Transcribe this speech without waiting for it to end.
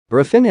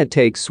Raphinha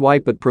takes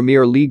swipe at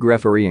Premier League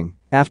refereeing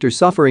after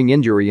suffering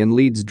injury in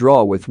Leeds'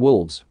 draw with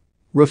Wolves.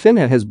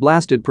 Raphinha has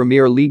blasted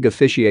Premier League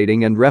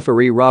officiating and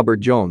referee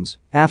Robert Jones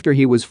after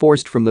he was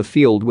forced from the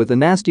field with a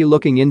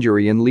nasty-looking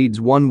injury in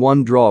Leeds'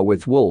 1-1 draw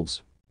with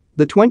Wolves.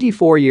 The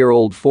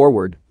 24-year-old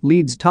forward,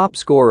 Leeds' top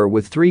scorer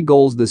with 3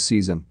 goals this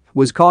season,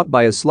 was caught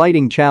by a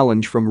sliding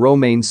challenge from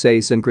Romain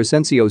Saiss and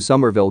Crescencio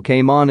Somerville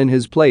came on in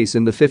his place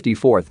in the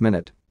 54th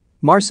minute.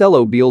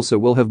 Marcelo Bielsa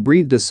will have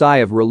breathed a sigh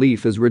of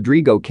relief as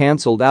Rodrigo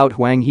cancelled out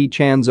Hwang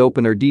Hee-chan's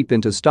opener deep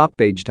into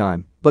stoppage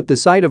time, but the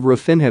sight of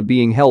Raphinha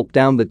being helped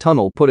down the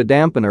tunnel put a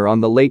dampener on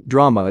the late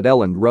drama at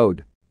Elland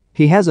Road.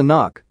 "He has a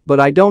knock, but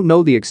I don't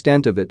know the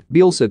extent of it,"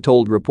 Bielsa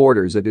told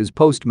reporters at his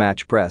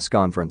post-match press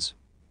conference.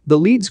 The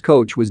Leeds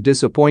coach was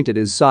disappointed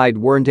his side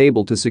weren't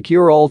able to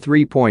secure all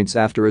 3 points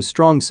after a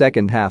strong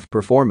second-half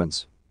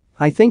performance.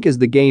 "I think as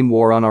the game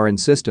wore on our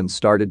insistence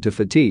started to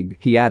fatigue,"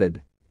 he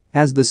added.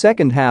 As the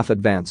second half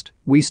advanced,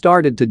 we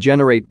started to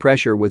generate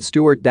pressure with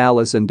Stuart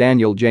Dallas and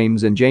Daniel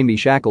James and Jamie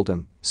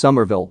Shackleton,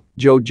 Somerville,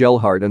 Joe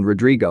Gelhardt and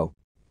Rodrigo.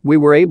 We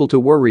were able to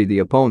worry the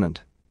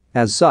opponent.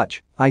 As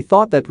such, I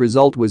thought that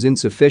result was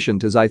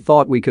insufficient as I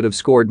thought we could have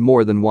scored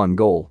more than 1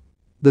 goal.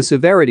 The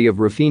severity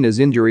of Raphinha's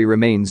injury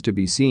remains to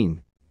be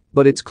seen.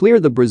 But it's clear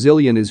the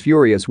Brazilian is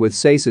furious with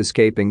Saiss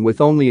escaping with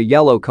only a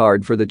yellow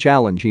card for the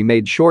challenge he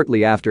made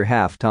shortly after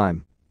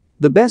half-time.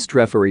 "The best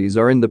referees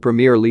are in the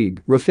Premier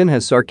League,"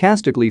 Raphinha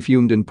sarcastically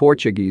fumed in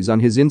Portuguese on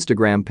his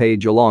Instagram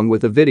page along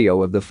with a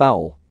video of the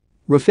foul.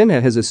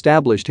 Raphinha has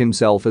established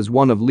himself as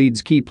one of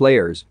Leeds' key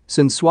players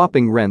since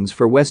swapping Rennes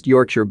for West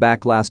Yorkshire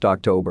back last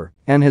October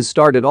and has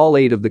started all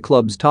 8 of the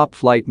club's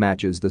top-flight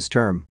matches this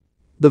term.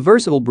 The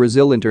versatile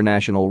Brazil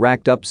international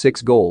racked up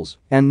 6 goals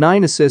and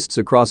 9 assists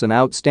across an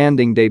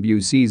outstanding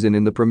debut season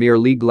in the Premier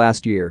League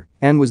last year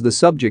and was the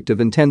subject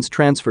of intense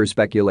transfer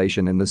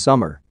speculation in the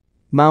summer.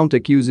 Mount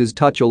accuses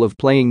Tuchel of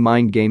playing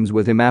mind games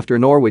with him after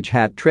Norwich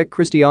hat-trick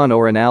Cristiano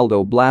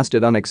Ronaldo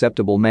blasted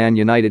unacceptable Man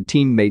United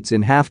teammates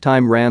in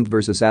half-time rant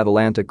vs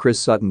Atalanta. Chris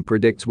Sutton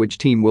predicts which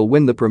team will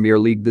win the Premier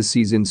League this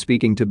season.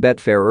 Speaking to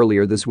Betfair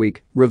earlier this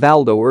week,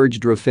 Rivaldo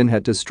urged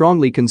Raphinha to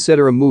strongly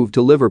consider a move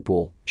to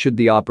Liverpool should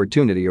the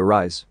opportunity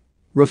arise.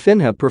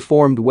 Raphinha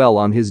performed well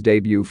on his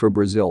debut for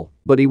Brazil,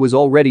 but he was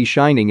already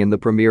shining in the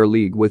Premier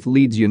League with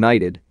Leeds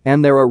United,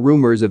 and there are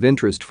rumours of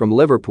interest from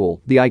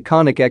Liverpool, the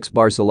iconic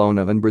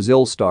ex-Barcelona and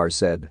Brazil star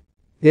said.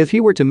 "If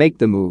he were to make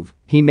the move,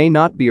 he may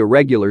not be a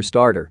regular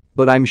starter,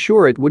 but I'm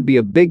sure it would be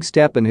a big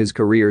step in his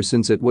career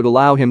since it would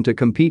allow him to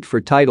compete for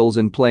titles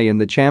and play in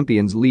the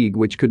Champions League,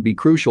 which could be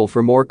crucial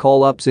for more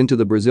call-ups into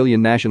the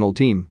Brazilian national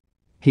team.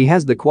 He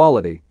has the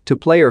quality to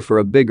play for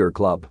a bigger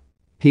club.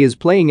 He is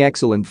playing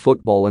excellent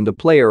football and a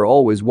player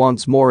always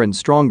wants more and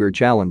stronger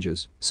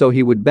challenges, so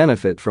he would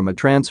benefit from a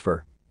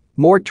transfer."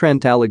 More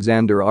Trent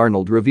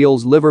Alexander-Arnold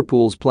reveals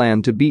Liverpool's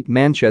plan to beat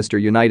Manchester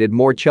United.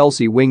 More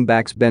Chelsea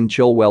wing-backs Ben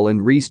Chilwell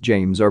and Reece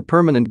James are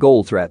permanent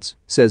goal threats,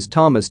 says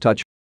Thomas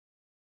Tuchel.